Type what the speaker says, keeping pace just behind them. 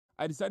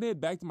I decided to head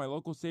back to my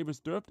local Savers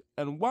Thrift,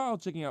 and while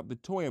checking out the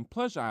toy and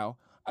plush aisle,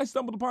 I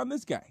stumbled upon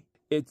this guy.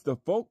 It's the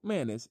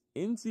Folkmanis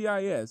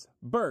Ncis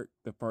Bert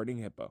the farting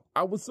hippo.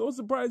 I was so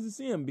surprised to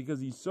see him because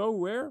he's so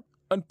rare.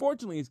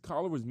 Unfortunately, his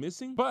collar was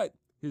missing, but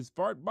his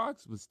fart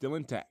box was still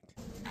intact.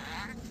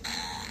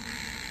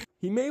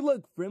 He may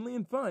look friendly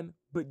and fun,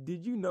 but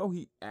did you know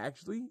he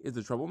actually is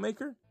a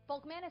troublemaker?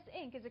 Folkmanis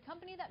Inc. is a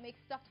company that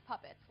makes stuffed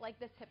puppets, like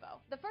this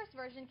hippo. The first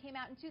version came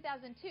out in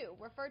 2002,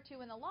 referred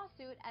to in the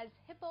lawsuit as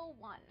Hippo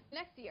 1.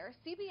 Next year,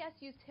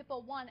 CBS used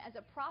Hippo 1 as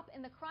a prop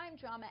in the crime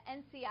drama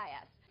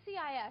NCIS.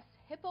 NCIS,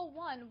 Hippo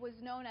 1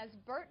 was known as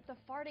Bert the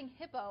Farting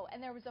Hippo,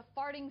 and there was a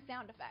farting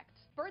sound effect.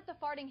 Bert the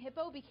Farting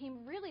Hippo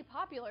became really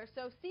popular,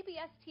 so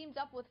CBS teamed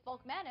up with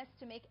Folkmanis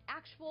to make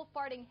actual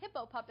farting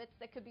hippo puppets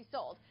that could be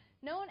sold,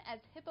 known as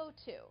Hippo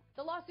 2.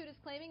 The lawsuit is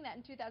claiming that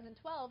in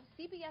 2012,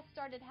 CBS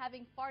started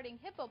having farting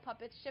hippo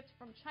puppets shipped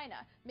from China,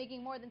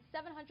 making more than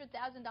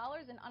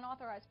 $700,000 in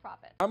unauthorized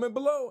profit. Comment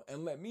below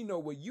and let me know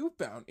what you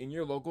found in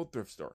your local thrift store.